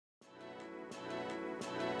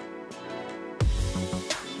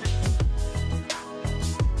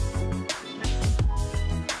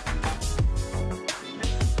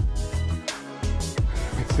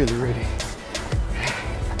Fili Readyyy.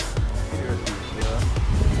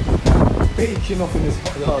 Baking off in this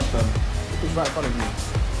hot yard, fam. It's right in front of you.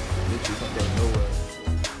 Literally, it's not going nowhere.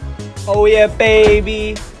 Oh yeah,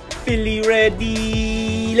 baby. Fili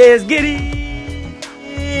Readyyy. Let's get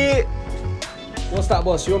it. What's that,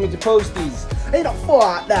 boss? You want me to post these? Ain't not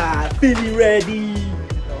fuck that. Fili Readyyy.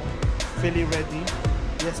 Fili Readyyy.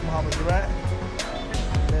 Yes, Muhammad, you right?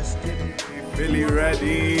 Let's get it. Fili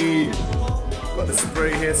Readyyy. Got the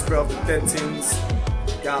spray here, spray off the dentings.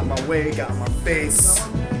 Get out of my way, get out of my face.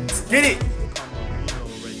 Let's get it.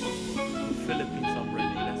 Philippines, I'm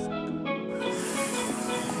ready. Let's go.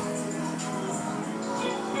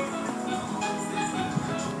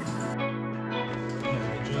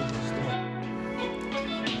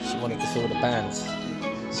 She wanted to feel the bands.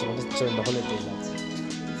 She wanted to join the holiday, lads.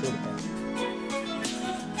 Feel the bands.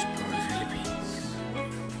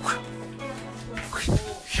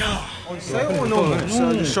 On sale or no?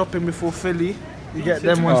 So the shopping before Philly, you get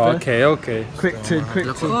them ones there. Okay. Quick to.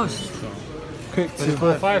 Quick to.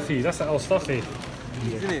 5 feet, that's our stuffy.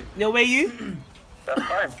 Isn't it? Yo, where you? That's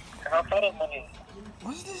fine. How far is money?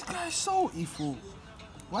 What's this guy salty for?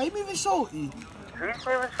 Why are you moving salty? Who's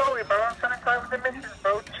moving salty, bro? I'm spending time with the missus,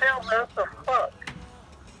 bro. Chill, man. What the fuck?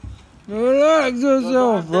 Relax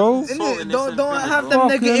yourself, bro. Don't have them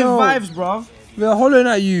negative vibes, bro. We're hollering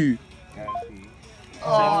at you.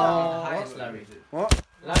 What?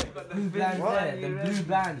 Like the blue bands there, the blue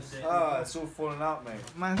bands. Ah, it's all falling out, mate.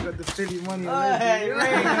 Man's got the Philly money Hey,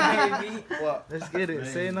 ready. baby. What? Let's get it.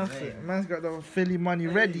 Say nothing. Man's got the Philly money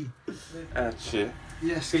ready. Shit.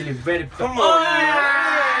 Yes. Feeling ready. Come on.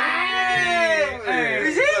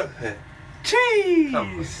 Is it? Cheese.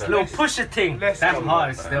 Little pusher thing. That's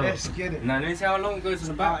hard still. Let's get it. Now let me see how long it goes in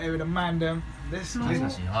the back. Out here with the man them. Let's get it.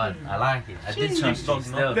 actually hard. I like it. I did trust you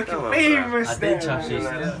still. Famous I did trust you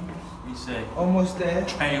still. You say, Almost there.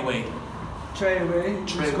 tray away. Tray away.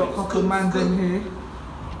 We've got a couple man them here.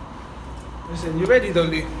 Listen, you ready,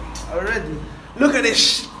 Dolly? I'm ready. Look at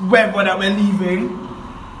this weather that we're leaving.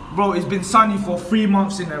 Bro, it's been sunny for 3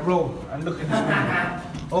 months in a row. And look at this weather.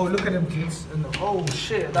 Oh, look at them kids. And oh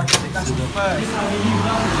shit, that's the first.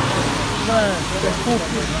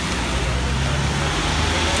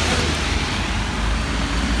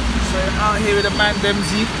 So out here with the man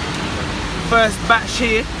Demsy. First batch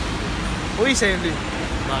here. What are you saying, Lee?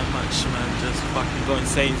 Not much, man. Just fucking going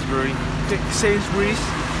Sainsbury. Quick Sainsbury's.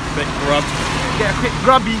 Quick grub. Get a quick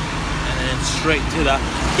grubby. And then straight to that.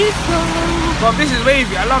 Heathrow. But this is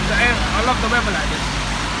wavy. I love the air. I love the weather like this.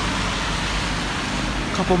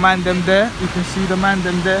 Couple man them there. You can see the man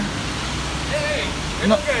them there. Hey,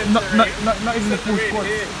 Not even the full squad.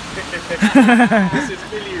 This is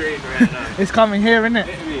Fili rain right now. It's coming here, isn't it?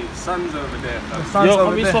 Sun's over there, fam. The sun's Yo, over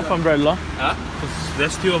can we there. swap umbrella? Huh? Because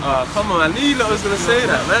there's 2 of us. Come on, I knew you lot was gonna say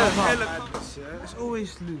that, man. It's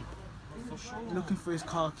always Lou. Looking for his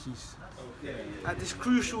car keys. At this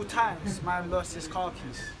crucial times, man lost his car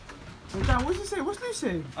keys. So Dan, what's he saying? What's Lou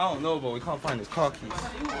saying? I don't know, but we can't find his car keys.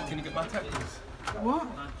 Can you get my tag, please? What?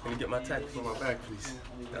 Can you get my tag from my bag, please?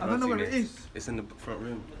 I don't know where it is. It's in the front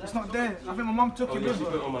room. It's not there. I think my mum took it with She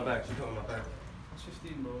put her. it on my bag. She put it on my bag. It's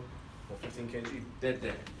 15, bro. 15 kg. Dead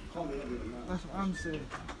there. That's what I'm saying.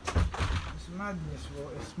 It's madness, bro.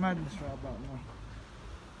 It's madness right about now.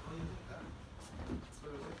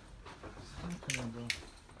 What's happening, bro?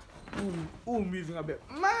 All moving a bit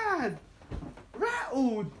mad.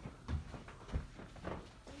 Rattled.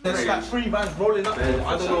 There's like 3 vans rolling up. I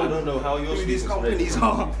don't know how your these companies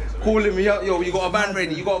are calling me up. Yo, you got a van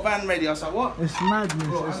ready? You got a van ready? I was like, what? It's madness.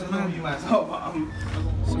 Bro, It's I don't know madness. you man.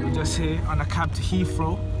 So we're just here on a cab to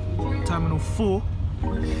Heathrow, Terminal 4.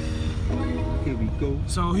 Here we go.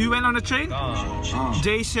 So who went on the train?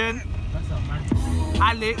 Jason,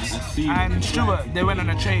 Alex and Stuart. They went on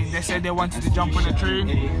a train. They said they wanted to jump on a train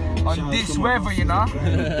on this weather, you know.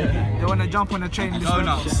 They want to jump on a train this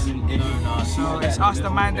weather. So it's us, the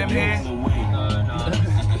man them here. The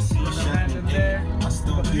man them there.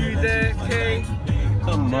 You there, Kay.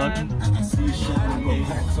 Come on.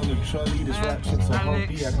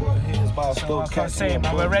 So I can't say,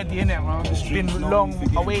 man, we're ready, innit, man? It's been long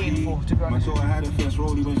awaiting for, to be honest.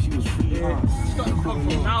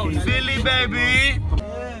 Fili, baby.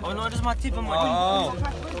 Oh no, this is my tip on my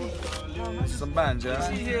Some bands, yeah?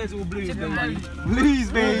 See here, it's all blues, baby. Blues,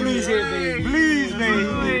 baby. Blues here, baby. Blues,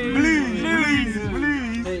 baby. Blues, blues, blues.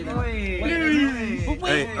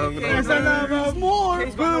 Hey, I'm gonna more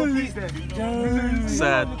blues.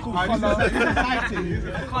 sad.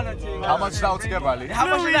 How much is that altogether, Ali? How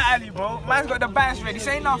much is that, Ali, bro? Man's got the bands ready.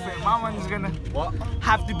 Say nothing. My one's gonna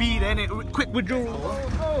have to be there, innit? Quick withdrawal.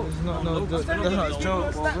 It's not, no, that's not a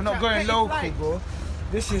joke, bro. We're not going local, bro.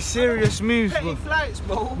 This is serious moves, bro. Flights,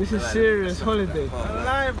 bro. This is serious holiday.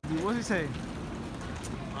 Alive. What's he saying?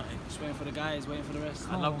 Just waiting for the guys, waiting for the rest.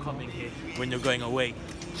 I love coming here when you're going away.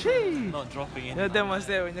 Jeez. Not dropping in. Yeah, them was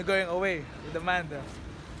there when you're going away with the man there.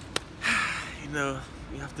 You know,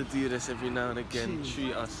 we have to do this every now and again,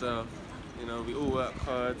 treat ourselves. You know, we all work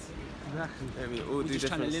hard. Exactly. And we all do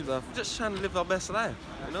different stuff. We're just trying to live our best life,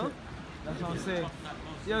 you know? That's what I'm saying.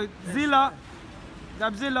 Yo, Zilla.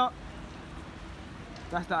 Gabzilla.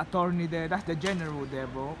 That's the attorney there, that's the general there,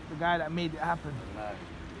 bro. The guy that made it happen.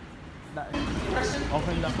 You've got to press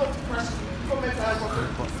for mental health.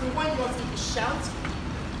 So when you want to shout,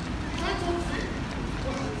 try to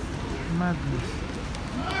Madness.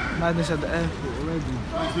 Madness at the airport already.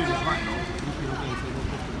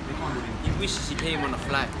 He wishes he came on a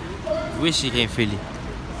flight. He wishes he came Philly.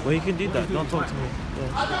 Well, you can do that. Don't talk to me.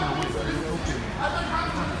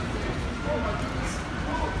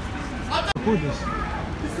 Who this?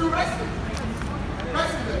 It's arrested.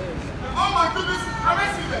 Oh my goodness,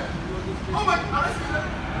 arrested them. Oh my, arrested them.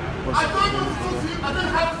 I don't want to talk to you. I don't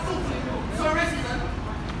have to talk to you. So arrested them.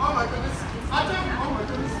 Oh my goodness. I don't, oh my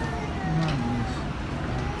goodness.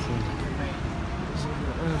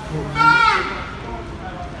 No!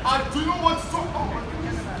 I do not want to talk. Oh my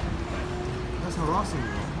goodness. That's harassing,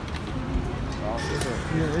 bro.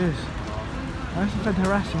 Yeah, it is. Why is he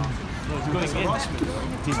harassing? He's going in.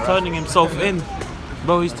 He's turning himself in.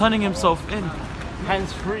 Bro, he's turning himself in.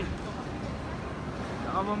 Hands free. The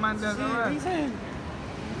other man does alright.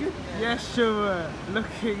 Yes, sure.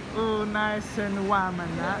 Looking all nice and warm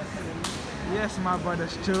and that. Yes, my brother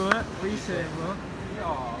Stuart. What you saying, bro?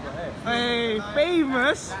 Hey,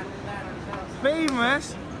 famous.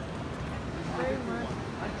 Famous.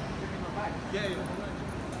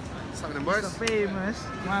 Something boys. Mr. Famous,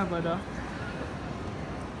 my brother.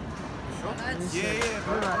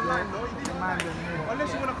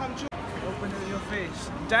 Unless you want to come to. Open it with your face.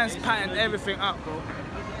 Dan's patterned everything up, bro.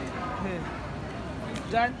 Here.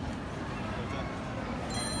 Dan.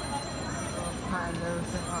 Patterned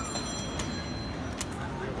everything up.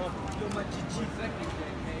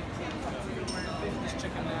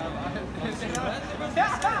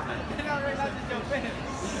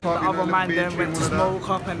 The other man then went to smoke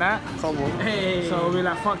up and that. Hey. So we're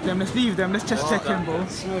like, fuck them, let's leave them, let's just check in, bro.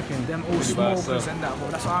 Smoking. Them all smokers and that, bro.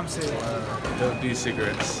 That's what I'm saying. Don't do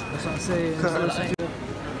cigarettes. That's what I'm saying. That's what I'm saying.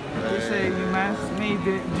 What you saying, you man? Made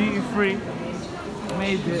it, duty free.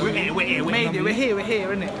 Made it. We're here,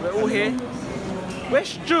 innit? We're all here. Where's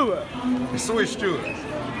Stuart? It's always Stuart.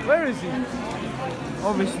 Where is he?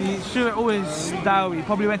 Obviously, Stuart always diary.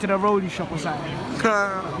 Probably went to the roadie shop or something.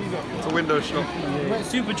 It's a window shop. Went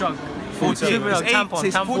super drunk. 48. It's tampon.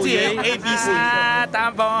 It's 48. ABC.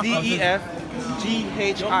 Tampon.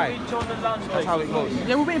 DEFGHI. That's how it goes.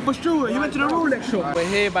 Yeah, we're waiting for Stuart. He went to the Rolex shop. We're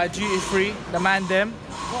here by Duty Free. The man them.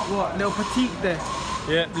 What? Little petite there.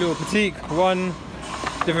 Yeah, little petite. One,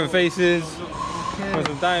 different faces. One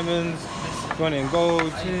some diamonds. One in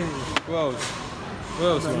gold. Who else? Who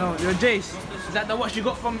else? No, you're Jace. Is that the watch you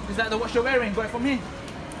got from? Is that the watch you're wearing? Got it from here?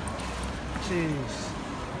 Jeez.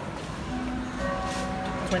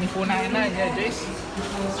 $24.99, yeah, Jace.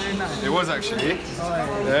 Very nice. It was actually.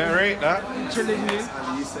 Yeah, right, that. Chilling here.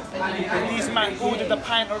 And these man ordered the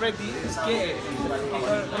pint already. Let's get it.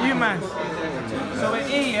 You man. So we're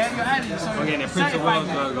here, yeah? You're Ali. So we're getting a Prince of Wales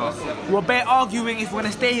burger. We're bare arguing if we're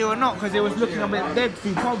gonna stay here or not because it was looking a bit dead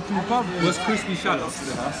food, pub food. What's crispy shallots?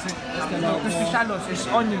 Crispy shallots, it's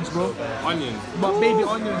onions, bro. Onions. But baby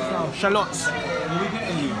onions now, shallots. What are we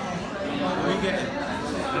getting you? What are we getting?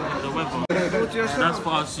 The weather. Go to yourself. That's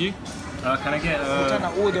for us, you. Can I get trying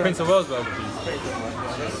to order Prince of Wales burger, please?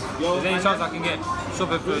 Is there any chance I can get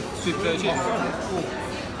shopper for sweet potato chips?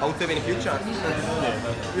 I'll tell you in the future.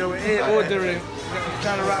 Yo, we're here ordering.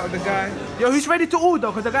 Trying to rattle the guy. Yo, who's ready to order?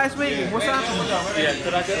 Because the guy's waiting. What's happening? Yeah,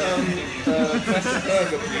 could I get classic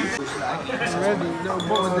burger, please? It's ready. Little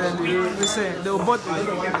bottle there. We're saying little bottle.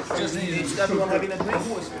 Everyone having a drink?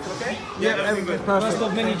 Okay? Yeah, everything's perfect. First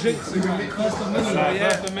of many drinks. First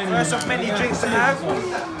of many drinks to have.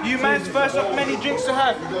 You man's first of many drinks to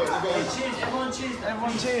have. Cheers, everyone cheers.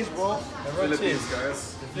 Everyone cheers, bro. Everyone cheers,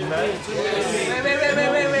 guys. Wait.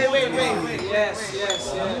 Yes.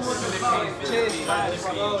 Cheers, man.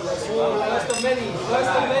 First of many.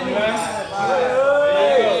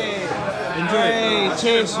 Enjoy. Hey,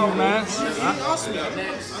 cheers, you man. Ask me.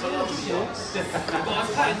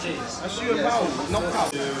 That's you about, not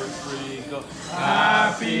power.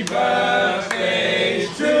 Happy birthday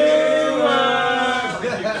to us.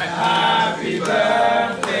 Happy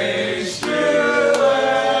birthday,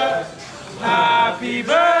 Stuart. Happy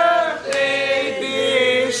birthday,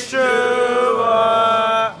 dear Stuart.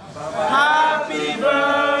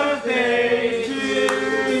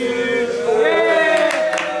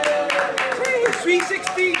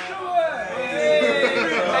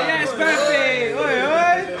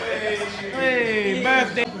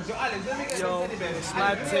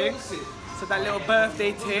 thing. So that little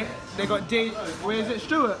birthday thing. They got date. Where is it,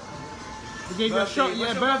 Stuart? They gave you a shot,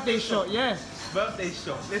 yeah, birthday shot, yeah. Birthday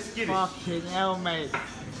shot. Let's get it. Fucking hell, mate.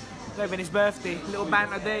 Having his birthday, little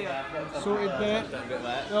banter there. Sorted there.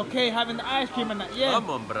 Okay, having the ice cream and that, yeah. Come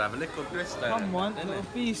on, bruv, little Chris. Come on, little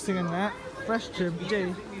feasting and that. Fresh trim,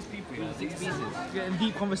 Jay. Getting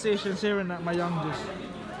deep conversations here and that, my youngest.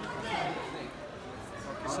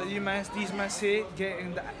 So you man, these man here,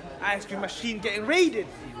 getting the ice cream machine getting raided.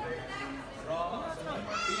 Are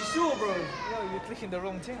you sure, bro? Yo, you're clicking the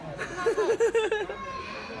wrong thing.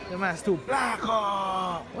 The man's still black.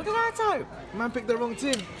 Oh, what did I type? Man picked the wrong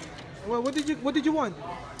thing. Well, what did you want?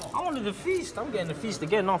 I wanted the feast. I'm getting the feast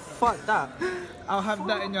again. No, fuck that. I'll have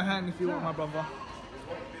that in your hand if you want, my brother.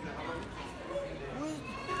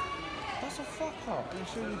 That's a fuck up. You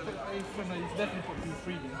sure you put A3? No, you definitely put B3.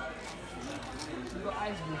 You got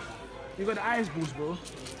ice balls. You got the ice balls, bro.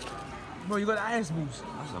 Bro, you got the ice balls.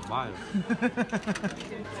 That's a vibe.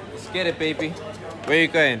 Let's get it, baby. Where are you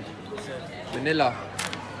going? Manila.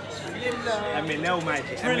 Manila, mate.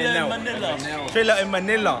 Manila. Thriller in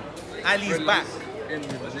Manila. Ali's back.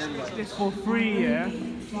 This for free, yeah.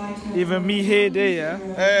 Even me here, there, yeah.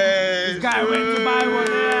 Hey, this guy went to buy one.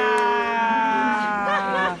 Yeah.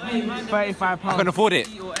 £35. I can afford it.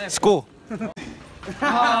 Score.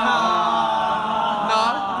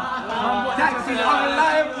 Taxi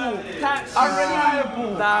unreliable.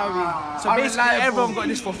 Unreliable. So basically, everyone got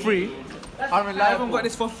this for free. Everyone got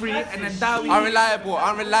this for free, and then Dowie.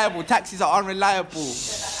 Unreliable. Taxis are unreliable.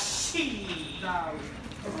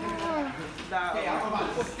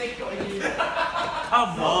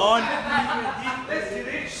 Come on.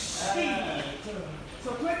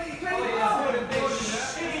 So 20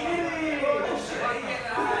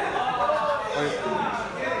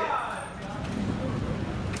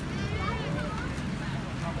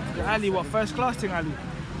 Ali, what first class thing, Ali?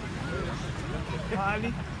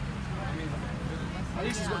 Ali? At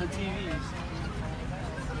least he's got the TVs.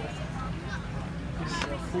 This is a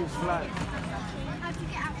full flight.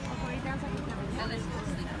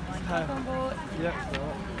 Yep.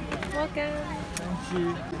 Welcome. Thank you.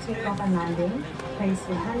 Take off and landing. Place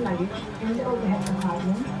your hand luggage in the overhead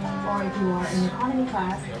compartment, or if you are in economy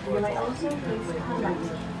class, you may also place your hand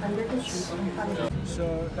luggage under the seat in front of you.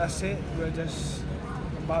 So that's it. We're just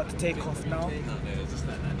about to take off now.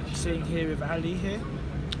 Sitting here with Ali here.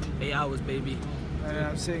 8 hours, baby. And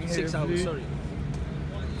I'm sitting here 6 with hours, Blue. sorry.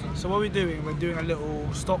 So what are we doing? We're doing a little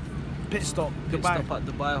pit stop, Dubai. Stop at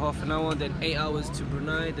Dubai, half an hour, then 8 hours to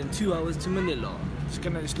Brunei, then 2 hours to Manila.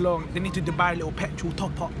 It's long. They need to Dubai a little petrol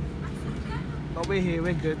top up. But we're here,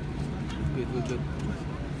 we're good. We're good.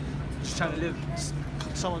 Just trying to live.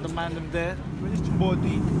 Some of the man them there.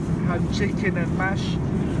 Body, had chicken and mash.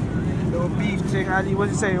 Little beef thing. Ali, what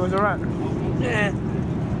did you say? It was alright? Yeah.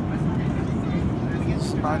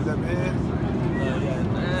 Man them here.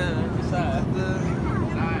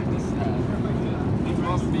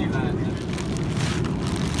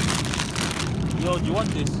 Yo, do you want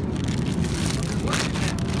this?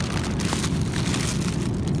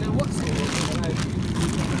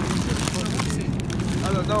 I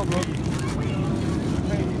don't know, bro.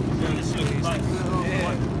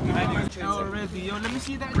 Already, yo, let me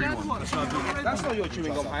see that. That's not your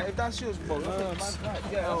chewing gum, if that's yours, bro.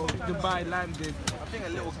 Dubai landed. I think a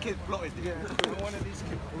little kid plotted it. One of these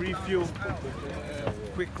kids. Refuel.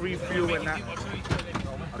 Quick refuel and that.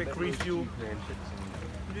 Quick refuel.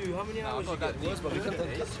 How many hours you got these, but we can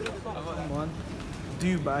Come on.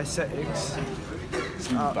 Dubai settings.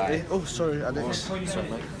 Oh, sorry, Alex.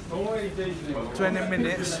 20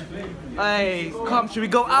 minutes. Hey, come, should we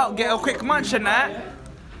go out, get a quick munch and that?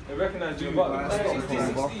 They recognise you about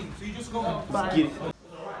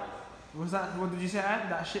Was that, what did you say, Ant?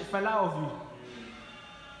 That shit fell out of you?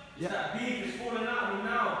 Yeah. That beef is falling out of me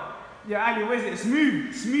now. Yeah, Ali, what is it?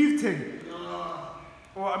 Smooth thing?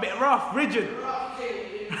 Or a bit rough, rigid?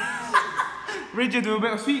 Rigid with a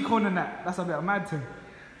bit of sweet corn in that. That's a bit of mad thing.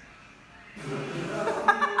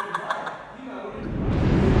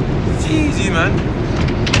 It's easy, man.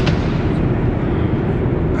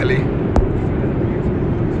 Ali.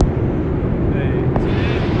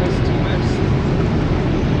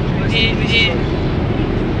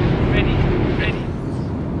 Ready.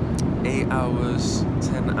 8 hours,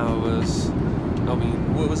 10 hours. I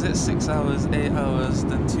mean, what was it? 6 hours, 8 hours,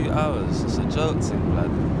 then 2 hours. It's a joke thing,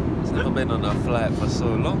 blood. It's never been on a flight for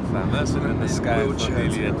so long, fam. It's been in the sky for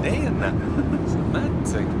nearly a day and that. It's a mad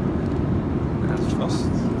thing. That's lost.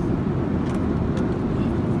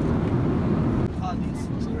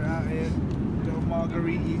 So we're out here, little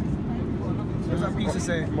margarita. What's that pizza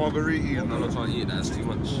say? Margarita. No, I can't eat that. That's too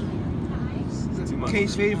much. Is it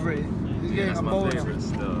K's favourite. He's getting a bowl. Favourite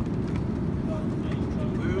still.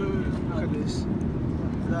 Look at this.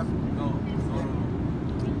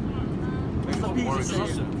 What's the pizza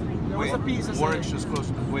saying? What's the pizza saying? Warwickshire's close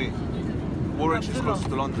to Warwickshire's close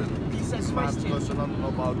to London. Pizza Man's Express. close to London,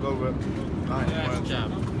 but I'll go with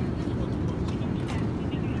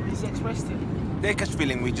Pizza Express. They catch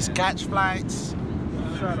feeling, we just catch flights.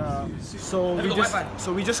 Shut up. So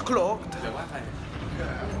we just clocked.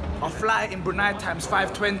 Our flight in Brunei time's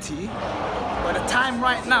 5:20. But the time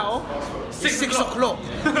right now is 6 o'clock.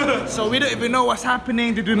 So we don't even know what's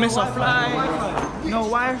happening. Did we miss our flight? No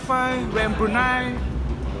Wi-Fi. We're in Brunei.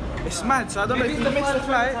 It's mad. So I don't know if we missed the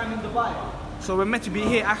flight. So we're meant to be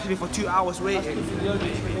here actually for 2 hours waiting.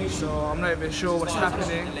 So I'm not even sure what's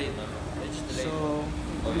happening. So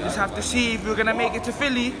we just have to see if we're gonna make it to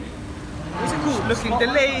Philly. What's it called? Looking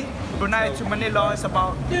delayed. Brunei to Manila is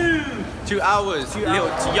about 2 hours.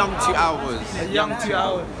 Young 2 hours. a young 2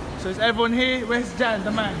 hours. So is everyone here? Where's Jan,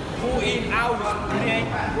 the man? 14 hours.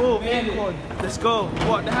 Oh, come on. Let's go.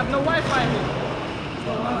 What? They have no Wi-Fi here?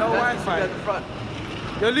 No Wi-Fi.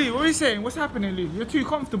 Yo, Lee, what are you saying? What's happening, Lee? You're too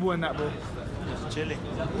comfortable in that, bro. Just chilling.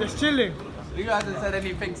 Just chilling. You hasn't said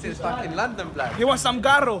anything since back in London, blood. He wants some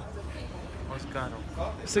garo. What's going on?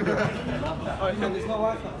 Cigarette. Oh, no, there's no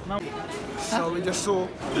Wi-Fi. So we just saw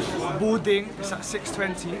boarding. It's at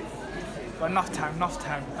 6:20. But enough time.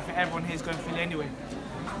 I think everyone here is going to Philly anyway.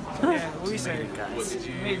 So yeah, what are you saying, guys?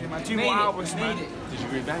 Made it, man. 2 more hours, man. Did you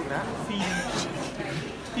rebank that?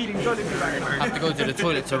 Feeding Jollibee right now. I have to go to the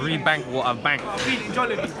toilet to rebank what I've banked. Feeding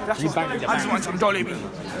Jollibee. That's what I just want some Jollibee.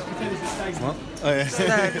 What? Oh yeah.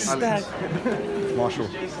 Stag. Marshall.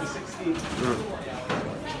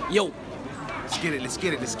 Yo, Let's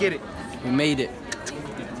get it. we made it.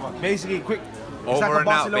 Basically, quick. Over and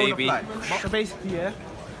out, baby. So basically, yeah,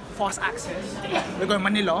 fast access. We're going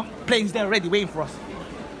Manila. Planes there already waiting for us.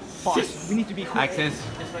 Fast. We need to be quick. Access.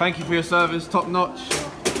 Thank you for your service, top notch.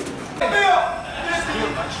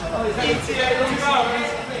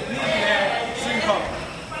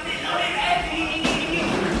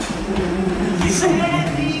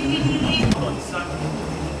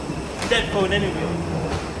 Dead phone anyway.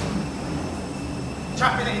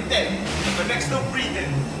 Trapping in dead, but next still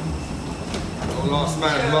breathing. Oh, last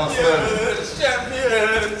man.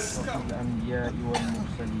 Champions! الأنبياء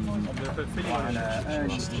والمرسلين وعلى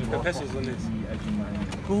آله وصحبه أجمعين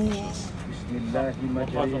بسم الله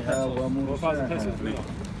مجريها ومرساها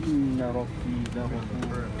إن ربي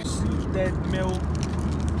لغفور. Dead meal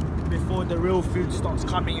before the real food starts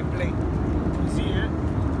coming in play. You see it?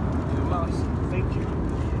 Last. Thank you.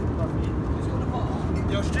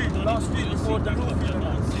 Yo, Street, the last food before the real food.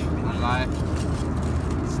 Like,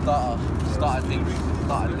 starter things.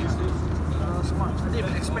 That's much. I didn't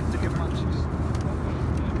even expect to get much.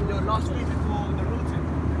 Yo, last week before the real thing.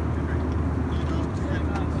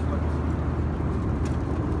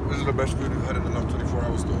 This is the best food we've had in the last 24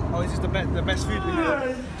 hours though. Oh, this is the best food we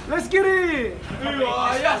had. Let's get it!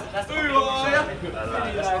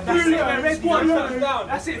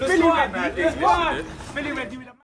 That's it, Philly Readyyy. Philly Readyyy.